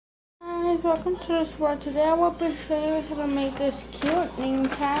guys, welcome to this world. Today I will be showing you how to make this cute name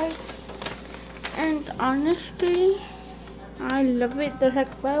tag. And honestly, I love it. There's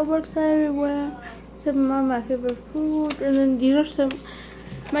like fireworks everywhere. Some of my favorite food. And then these are some,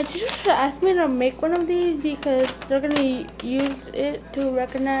 my teachers asked me to make one of these because they're gonna use it to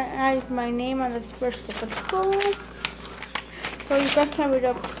recognize my name on the first day of school. So you guys can read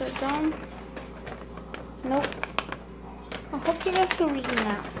upside down. Nope. I hope you guys can read it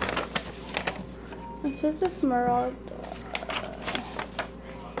now. It says Esmeralda.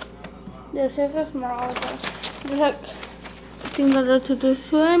 This is Esmeralda. There's like things that are to do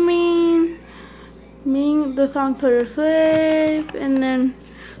swimming, the song Taylor Swift, and then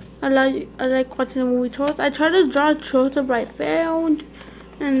I like watching the movie Trolls. I tried to draw Trolls but I failed,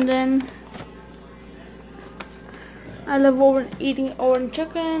 and then I love eating orange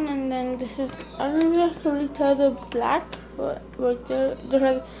chicken, and then this is, I don't know if you can really tell the black, but right there's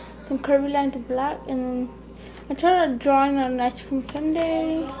like some curvy lines of black, and then I tried drawing an ice cream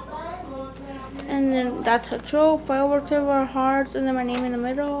sundae, and then that's a troll, fireworks over hearts, and then my name in the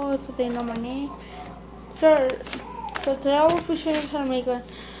middle, so they know my name. So today I will be showing you how to make one.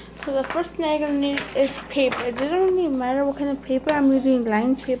 So the first thing I'm gonna need is paper. It doesn't really matter what kind of paper. I'm using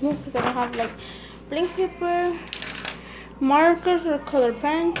lined paper because I don't have like blank paper, markers or colored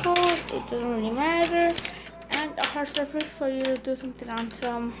pencils. It doesn't really matter. And a hard surface for you to do something on.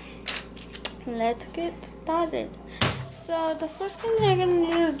 So let's get started. So the first thing I'm gonna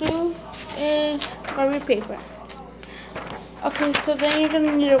need to do is cover your paper. Okay, so then you're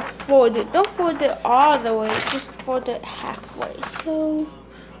gonna need to fold it. Don't fold it all the way, just fold it halfway. So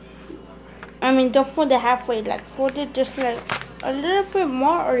don't fold it halfway, like fold it just like a little bit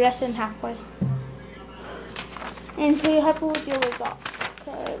more or less than halfway. Until you're happy with your result.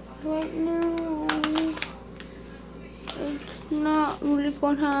 Because right now it's not really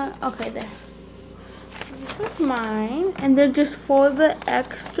gonna, okay, there. This is mine, and then just fold the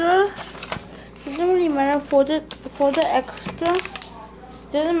extra. It doesn't really matter, fold the extra.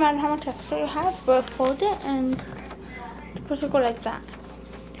 It doesn't matter how much extra you have, but fold it and it's supposed to go like that.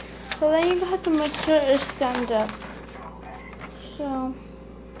 So then you have to make sure it stands up. So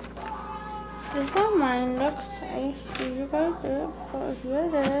this is how mine looks. I see you guys do it, but here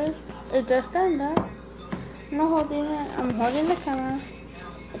it is. It does stand up. I'm not holding it. I'm holding the camera.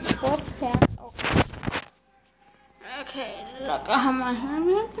 It's both hands. Okay, look, I have my hand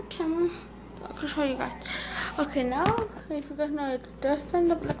on the camera. I can show you guys. Okay, now if you guys know, it does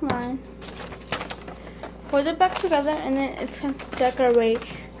stand up like mine. Put it back together, and then it's time to decorate.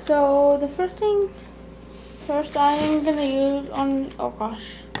 So the first I am gonna use on. Oh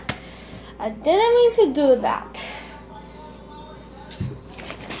gosh, I didn't mean to do that.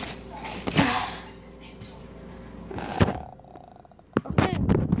 Okay, you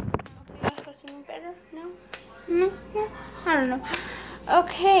guys can see me better now? No, I don't know.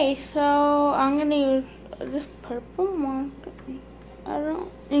 Okay, so I'm gonna use this purple one.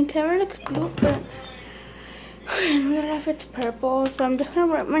 In camera it looks blue, but in real life it's purple. So I'm just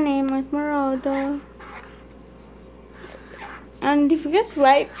gonna write my name, Esmeralda. And if you get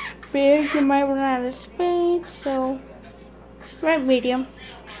right big, you might run out of space. So write medium.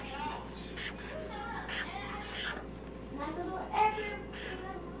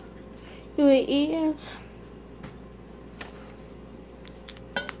 U-A-E-S.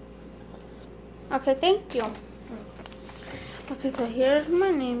 Okay, thank you. Okay, so here's my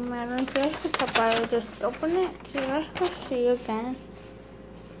name. I don't know if you guys can tell, but I will just open it so you guys can see again.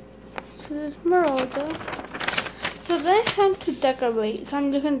 So this is Esmeralda. So then it's time to decorate. So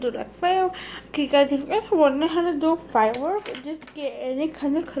I'm just gonna do like fireworks. Okay, guys, if you guys are wondering how to do fireworks, just get any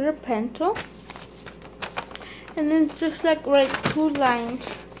kind of color pencil, and then just like write two lines.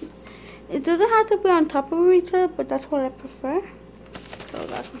 It doesn't have to be on top of each other, but that's what I prefer. So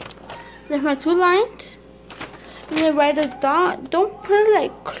there's my two lines. And then write a dot. Don't put it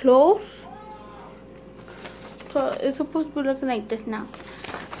like close. So it's supposed to be looking like this now.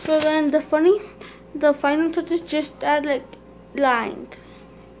 So then the final touch is just add like lines.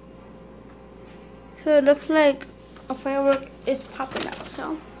 So it looks like a firework is popping out.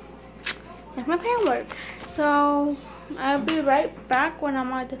 So that's my firework. So I'll be right back when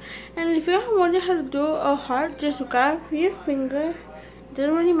I'm out. And if you are wondering how to do a heart, just grab your finger. It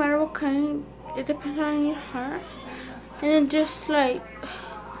doesn't really matter what kind. It depends on your heart. And then just like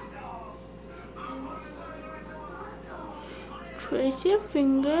trace your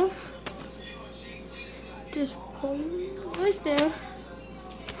finger. Just pull right there.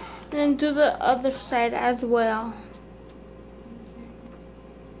 And then do the other side as well.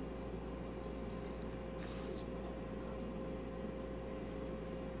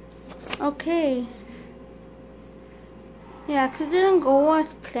 Okay. Yeah, actually didn't go as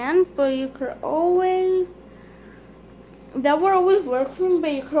planned, but you could always, that would always work for me,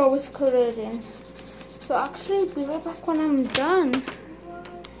 but you could always put it in. So actually, be right back when I'm done.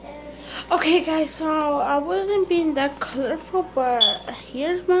 Okay guys, so I wasn't being that colorful, but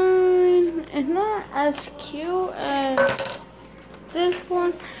here's mine. It's not as cute as this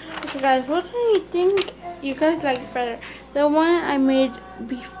one. Okay guys, what do you think you guys like better? The one I made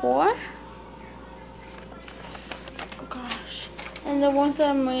before? Oh gosh. And the ones that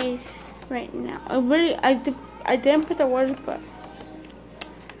I made right now. I didn't put the words, but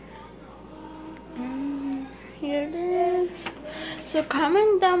here it is. So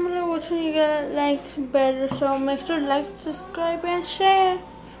comment down below which one you guys like better. So make sure to like, subscribe, and share.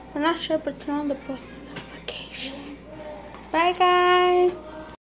 Well, not share, but turn on the post notification. Bye guys.